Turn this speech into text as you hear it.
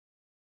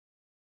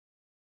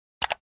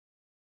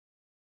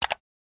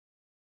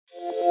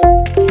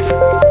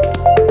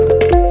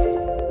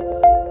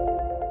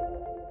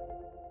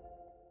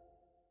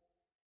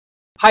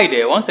Hi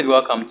there, once again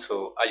welcome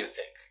to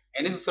AdjoTech.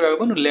 In this tutorial,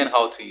 we're going to learn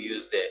how to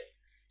use the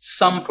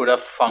sum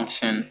product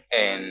function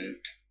in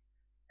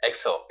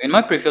Excel. In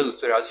my previous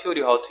tutorial, I showed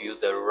you how to use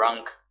the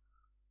rank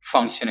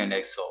function in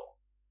Excel.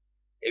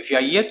 If you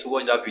are yet to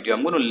watch that video,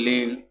 I'm going to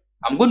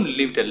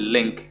leave the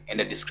link in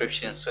the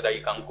description so that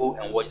you can go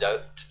and watch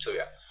that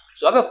tutorial.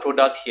 So I have a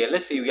product here.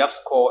 Let's say we have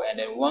score and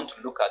then we want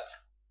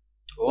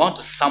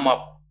to sum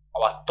up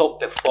our top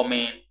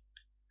performing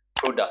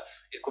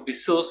products. It could be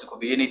sales, it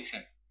could be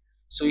anything.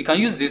 So you can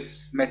use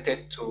this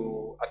method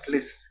to at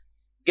least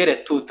get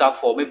a total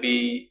for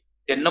maybe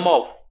the number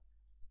of,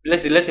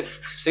 let's say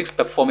 6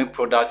 performing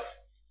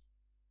products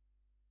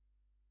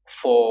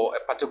for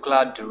a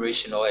particular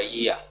duration or a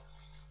year.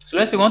 So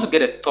let's say you want to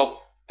get a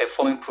top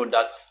performing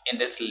products in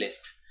this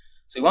list.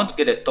 So you want to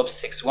get a top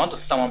 6. You want to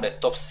sum up the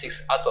top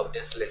 6 out of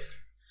this list.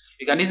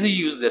 You can easily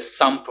use the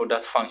sum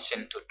product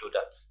function to do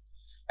that.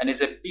 And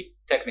it's a bit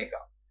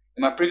technical.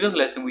 In my previous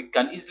lesson, we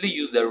can easily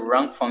use the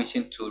rank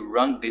function to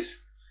rank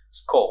this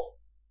score.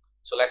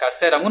 So like I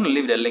said, I'm going to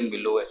leave the link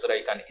below so that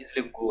you can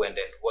easily go and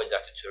then watch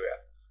that tutorial.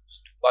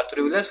 But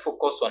today, let's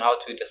focus on how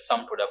to use the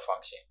sum product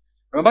function.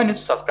 Remember, you need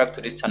to subscribe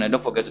to this channel.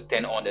 Don't forget to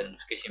turn on the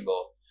notification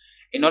bell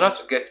in order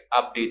to get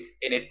updates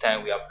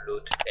anytime we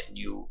upload a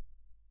new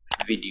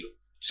video.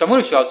 So I'm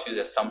going to show you how to use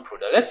a sum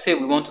product. Let's say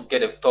we want to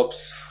get the top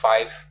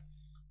 5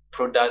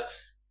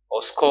 products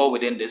or score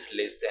within this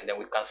list, and then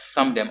we can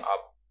sum them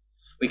up.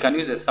 We can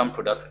use a sum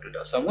product to do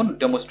that. So I'm going to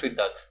demonstrate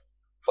that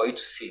for you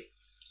to see.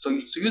 So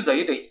to use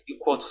either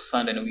equal to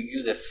sign, and we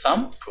use a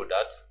sum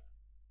product.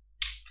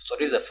 So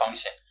this is a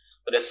function.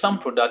 For the sum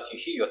product, you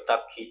hit your tab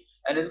key,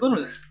 and it's going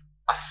to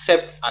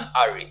accept an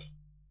array.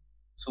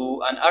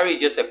 So an array is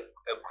just a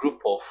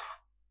group of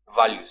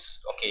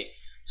values. Okay.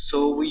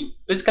 So we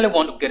basically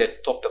want to get a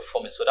top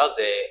performance. So that's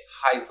the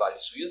high value.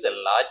 So use the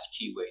large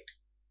keyword,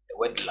 the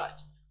word large.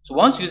 So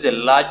once you use the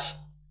large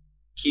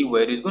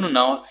keyword, it's going to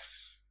now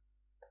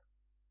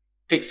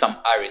pick some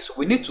arrays. So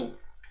we need to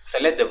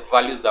select the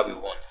values that we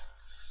want.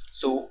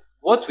 So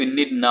what we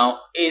need now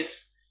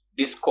is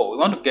this score. We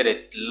want to get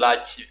a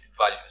large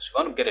values.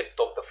 We want to get a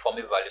top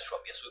performing values from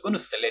here. So we're going to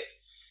select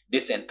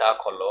this entire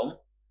column.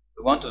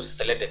 We want to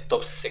select the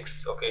top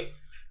 6. Okay.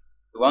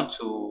 We want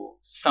to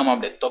sum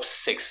up the top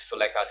 6. So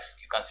like as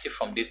you can see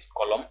from this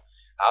column,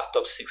 I have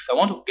top 6. I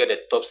want to get the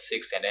top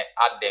 6 and then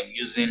add them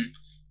using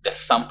the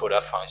sum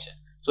product function.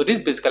 So this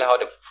is basically how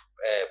the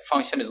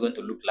function is going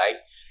to look like.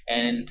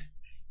 And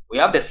we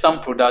have the sum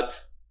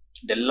product,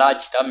 the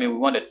large, that means we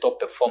want the top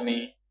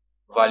performing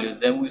values.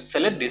 Then we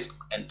select this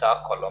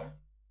entire column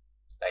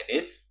like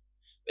this.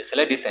 We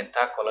select this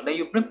entire column, then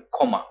you bring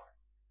comma.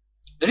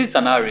 There is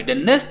an array. The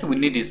next thing we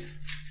need is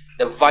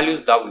the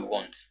values that we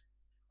want.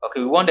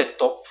 Okay, we want the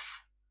top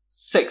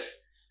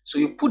 6. So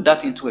you put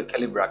that into a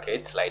curly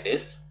bracket like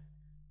this.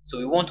 So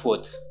we want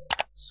what?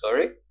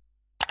 Sorry.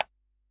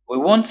 We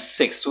want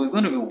 6. So it's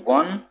going to be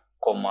 1,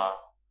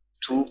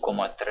 2,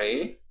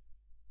 3,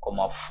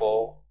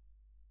 4,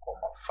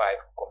 5,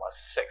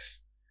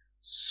 6.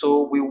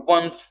 So we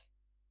want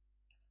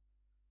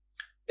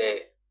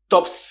the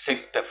top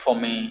 6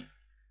 performing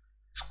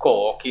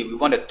score. Okay, we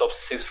want the top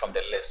 6 from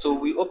the list. So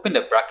we open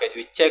the bracket,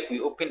 we check,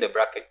 we open the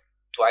bracket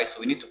twice.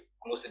 So we need to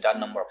close it that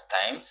number of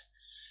times,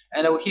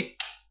 and then we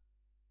hit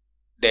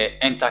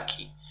the enter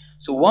key.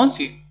 So once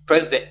we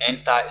press the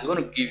enter,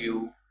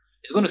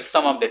 it's going to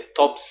sum up the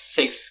top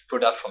 6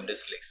 products from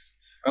this list.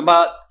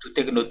 Remember to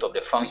take note of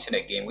the function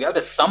again. We have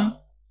the sum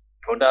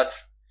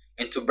product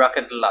into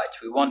bracket large.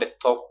 We want the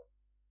top,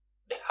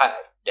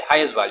 the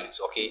highest values.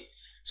 Okay,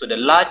 so the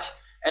large,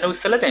 and we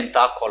select the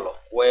entire column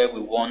where we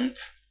want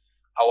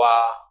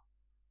our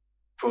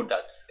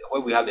products,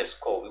 where we have the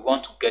score. We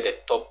want to get the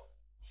top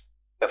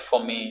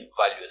performing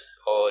values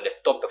or the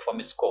top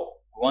performing score.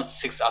 We want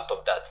 6 out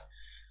of that.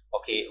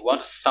 Okay, we want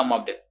to sum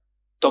up the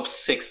top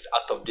 6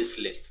 out of this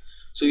list.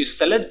 So you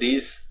select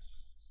this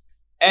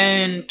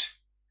and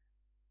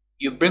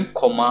you bring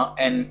comma,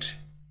 and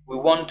we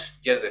want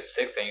just the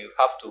 6, and you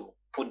have to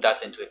put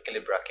that into a curly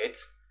bracket.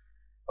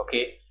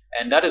 Okay,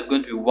 and that is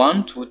going to be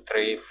 1, 2,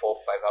 3, 4,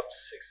 5 up to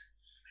 6.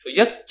 So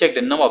just check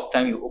the number of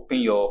times you open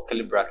your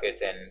curly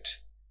bracket and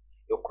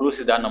you close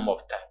it that number of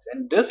times,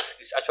 and this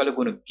is actually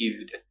going to give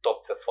you the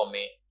top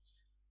performing.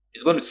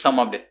 It's going to sum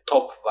up the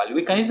top value.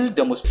 We can easily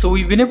demonstrate. So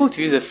we've been able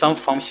to use the sum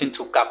function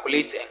to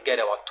calculate and get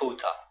our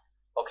total,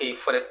 okay,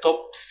 for the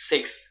top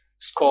 6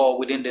 score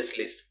within this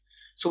list.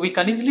 So we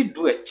can easily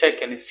do a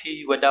check and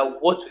see whether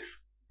what we've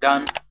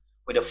done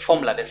with the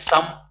formula, the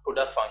sum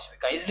product function, we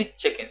can easily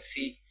check and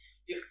see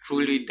if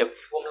truly the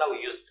formula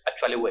we used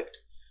actually worked.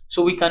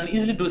 So we can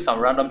easily do some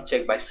random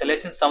check by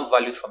selecting some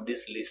value from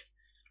this list,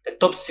 the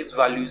top 6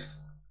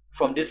 values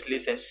from this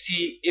list, and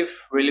see if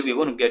really we're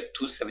going to get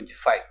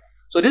 275.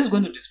 So this is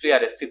going to display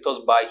at the status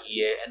bar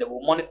here, and then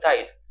we'll monitor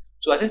it.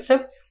 So I think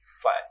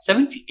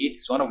 78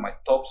 is one of my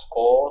top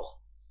scores,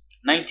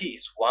 90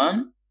 is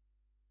 1,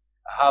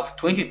 I have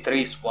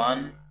 23 is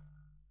 1,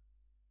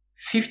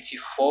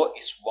 54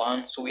 is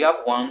 1. So we have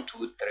 1, 2,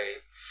 3,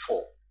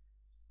 4.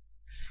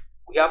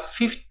 We have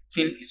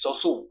 15 is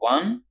also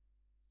 1,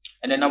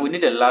 And then now we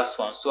need the last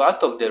one. So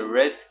out of the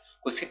rest,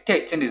 we see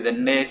 13 is the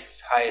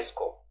next highest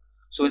score.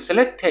 So we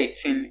select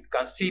 13, you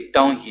can see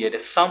down here the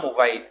sum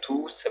over is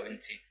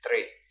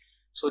 273.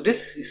 So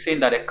this is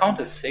saying that the count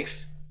is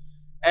 6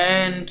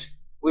 and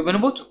we've been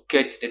able to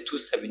get the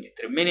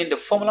 273, meaning the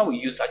formula we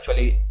use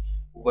actually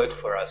worked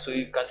for us. So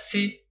you can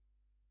see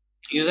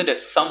using the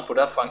sum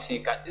product function,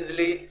 you can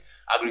easily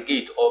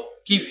aggregate or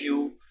give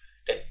you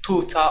the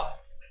total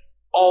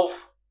of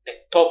the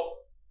top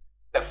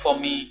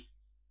performing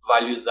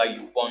values that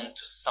you want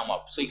to sum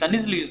up. So you can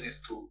easily use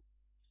this to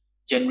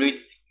generate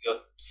your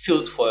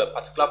sales for a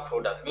particular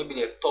product, maybe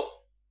the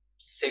top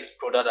 6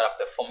 products that are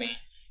performing.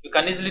 You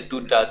can easily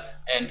do that.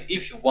 And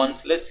if you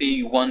want, let's say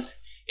you want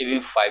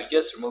even 5,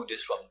 just remove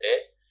this from there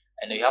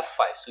and you have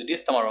 5. So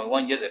this time around, we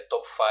want just the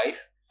top 5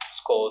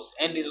 scores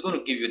and it's going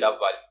to give you that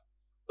value.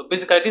 So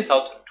basically, this is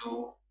how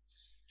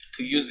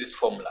to use this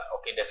formula,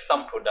 okay, the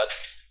sum product,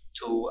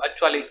 to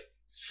actually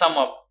sum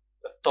up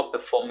the top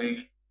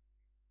performing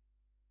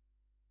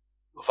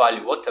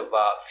value,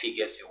 whatever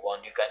figures you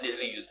want. You can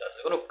easily use that. So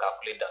you're going to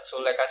calculate that.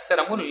 So like I said,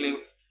 I'm going to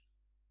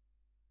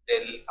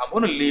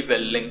leave a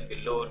link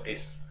below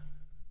this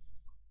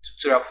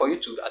tutorial for you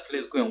to at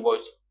least go and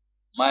watch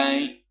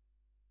my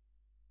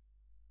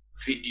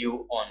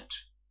video on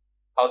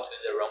how to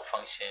use the run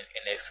function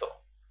in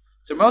Excel.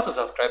 So remember to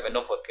subscribe and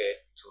don't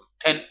forget to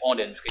turn on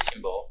the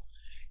notification bell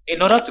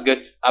in order to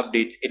get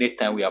updates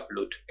anytime we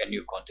upload a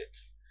new content.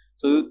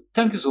 So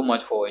thank you so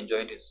much for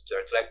enjoying this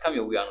tutorial. Till I come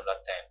your way another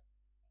time,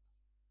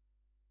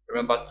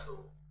 remember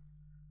to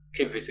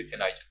keep visiting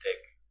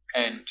AdjoTech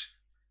and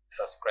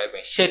subscribe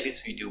and share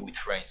this video with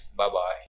friends. Bye bye.